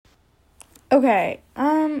Okay,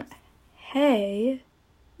 hey,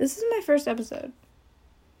 this is my first episode.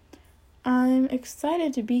 I'm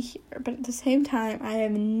excited to be here, but at the same time, I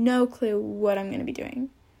have no clue what I'm gonna be doing.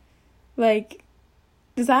 Like,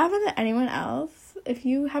 does that happen to anyone else? If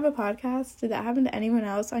you have a podcast, did that happen to anyone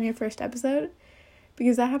else on your first episode?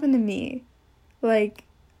 Because that happened to me. Like,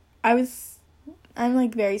 I'm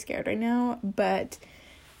very scared right now, but,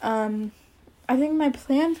 I think my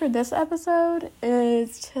plan for this episode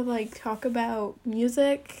is to, talk about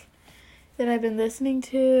music that I've been listening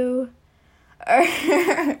to, or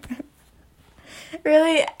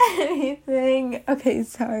really anything. Okay,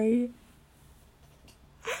 sorry.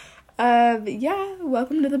 Yeah,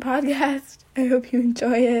 welcome to the podcast. I hope you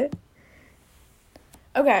enjoy it.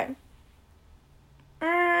 Okay.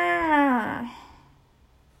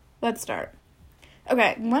 Let's start.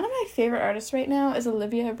 Okay, one of my favorite artists right now is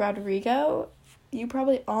Olivia Rodrigo. You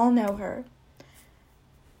probably all know her.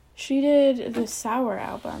 She did the Sour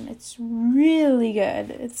album. It's really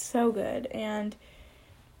good. It's so good. And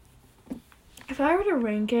if I were to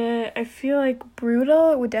rank it, I feel like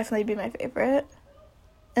Brutal would definitely be my favorite.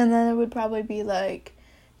 And then it would probably be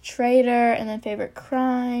Traitor, and then Favorite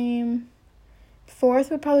Crime.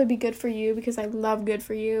 Fourth would probably be Good For You, because I love Good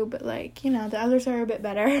For You, but the others are a bit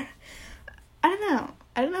better. I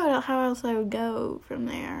don't know how else I would go from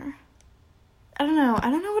there. I don't know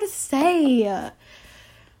what to say. I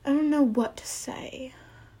don't know what to say.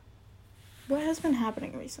 What has been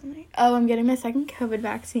happening recently? Oh, I'm getting my second COVID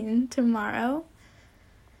vaccine tomorrow.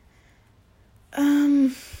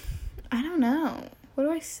 I don't know. What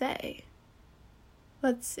do I say?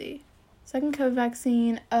 Let's see. Second COVID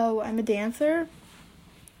vaccine. Oh, I'm a dancer?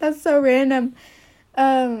 That's so random.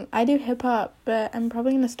 I do hip-hop, but I'm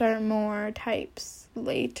probably going to start more types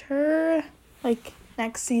later.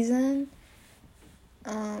 Next season.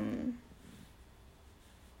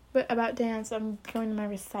 But about dance, I'm going to my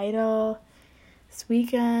recital this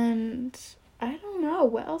weekend. I don't know.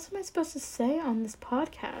 What else am I supposed to say on this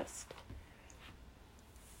podcast?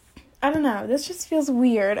 I don't know. This just feels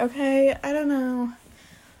weird, okay? I don't know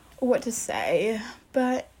what to say.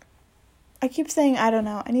 But I keep saying I don't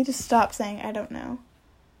know. I need to stop saying I don't know.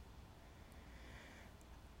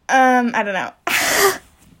 I don't know. I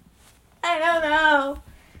don't know.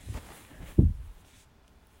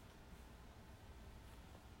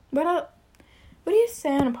 What do you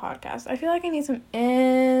say on a podcast? I feel like I need some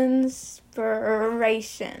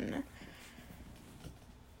inspiration.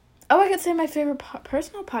 Oh, I could say my favorite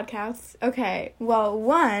personal podcasts. Okay, well,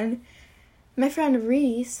 one, my friend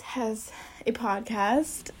Reese has a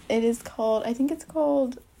podcast. Okay,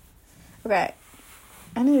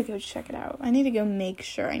 I need to go check it out. I need to go make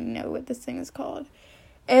sure I know what this thing is called.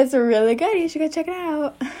 It's really good. You should go check it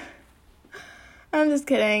out. I'm just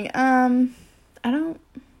kidding. How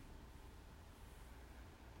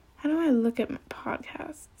do I look at my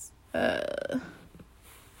podcasts?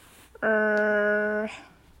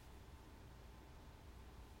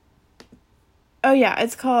 Oh yeah,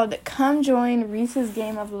 it's called Come Join Reese's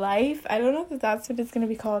Game of Life. I don't know if that's what it's going to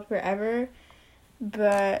be called forever,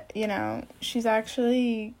 but, she's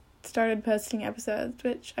actually started posting episodes,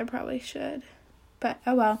 which I probably should, but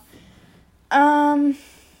oh well. And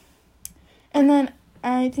then,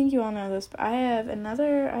 I think you all know this, but I have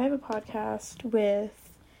a podcast with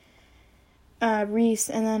Reese,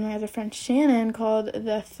 and then my other friend Shannon, called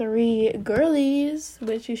The Three Girlies,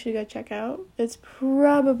 which you should go check out.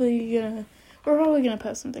 We're probably gonna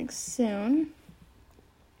post something soon.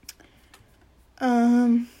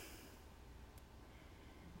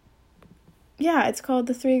 Yeah, it's called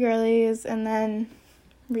The Three Girlies, and then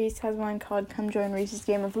Reese has one called Come Join Reese's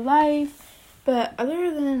Game of Life. But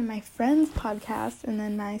other than my friend's podcast and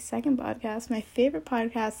then my second podcast, my favorite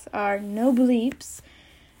podcasts are No Bleeps,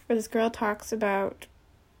 where this girl talks about,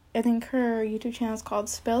 I think her YouTube channel is called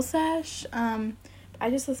Spill Sesh. I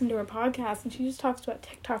just listened to her podcast, and she just talks about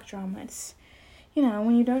TikTok drama. It's,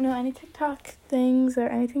 when you don't know any TikTok things or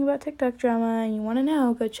anything about TikTok drama and you want to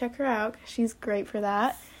know, go check her out, 'cause she's great for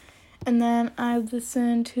that. And then I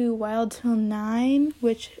listened to Wild Till 9,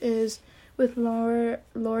 which is with Laura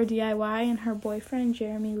DIY and her boyfriend,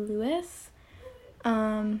 Jeremy Lewis.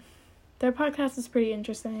 Their podcast is pretty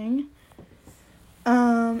interesting.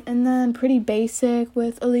 And then Pretty Basic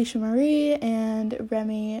with Alicia Marie and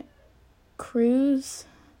Remy Cruz.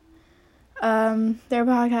 Their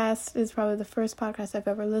podcast is probably the first podcast I've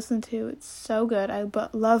ever listened to. It's so good. I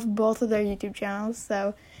love both of their YouTube channels,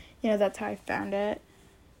 so, that's how I found it.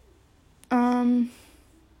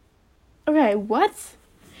 Okay, what?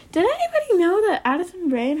 Did anybody know that Addison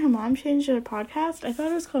Rae and her mom changed their podcast? I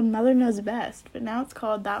thought it was called Mother Knows Best, but now it's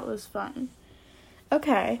called That Was Fun.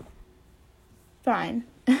 Okay. fine.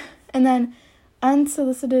 And then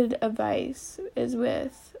Unsolicited Advice is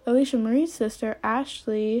with Alicia Marie's sister,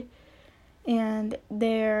 Ashley, and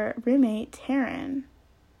their roommate, Taryn.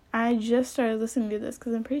 I just started listening to this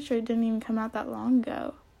because I'm pretty sure it didn't even come out that long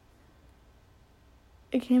ago.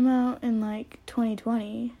 It came out in,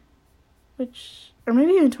 2020, or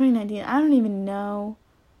maybe even 2019. I don't even know.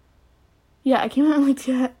 Yeah, it came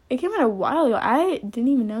out a while ago. I didn't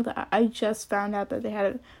even know that. I just found out that they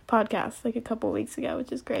had a podcast, a couple weeks ago,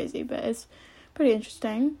 which is crazy, but it's pretty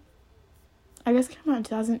interesting. I guess it came out in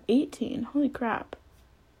 2018. Holy crap.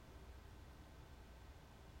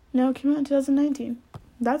 No, it came out in 2019.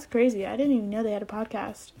 That's crazy. I didn't even know they had a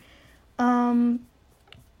podcast. But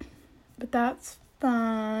that's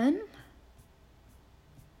fun.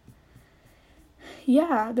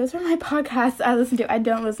 Yeah, those are my podcasts I listen to. I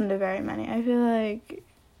don't listen to very many. I feel like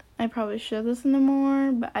I probably should listen to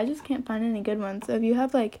more, but I just can't find any good ones. So if you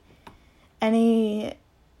have, any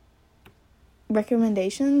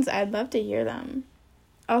recommendations, I'd love to hear them.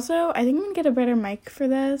 Also, I think I'm going to get a better mic for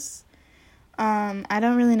this. I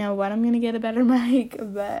don't really know when I'm going to get a better mic,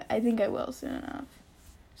 but I think I will soon enough.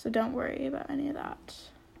 So don't worry about any of that.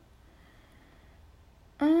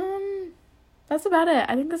 That's about it.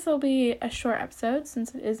 I think this will be a short episode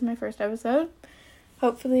since it is my first episode.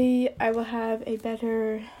 Hopefully I will have a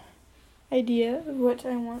better idea of what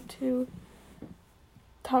I want to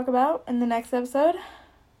talk about in the next episode.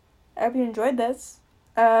 I hope you enjoyed this.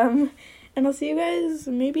 And I'll see you guys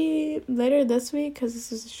maybe later this week because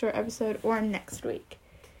this is a short episode, or next week.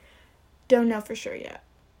 Don't know for sure yet.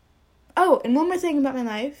 Oh, and one more thing about my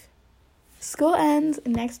life. School ends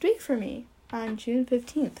next week for me on June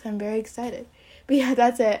 15th. I'm very excited. But yeah,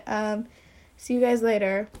 that's it. See you guys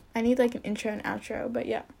later. I need an intro and outro, but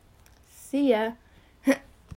yeah. See ya.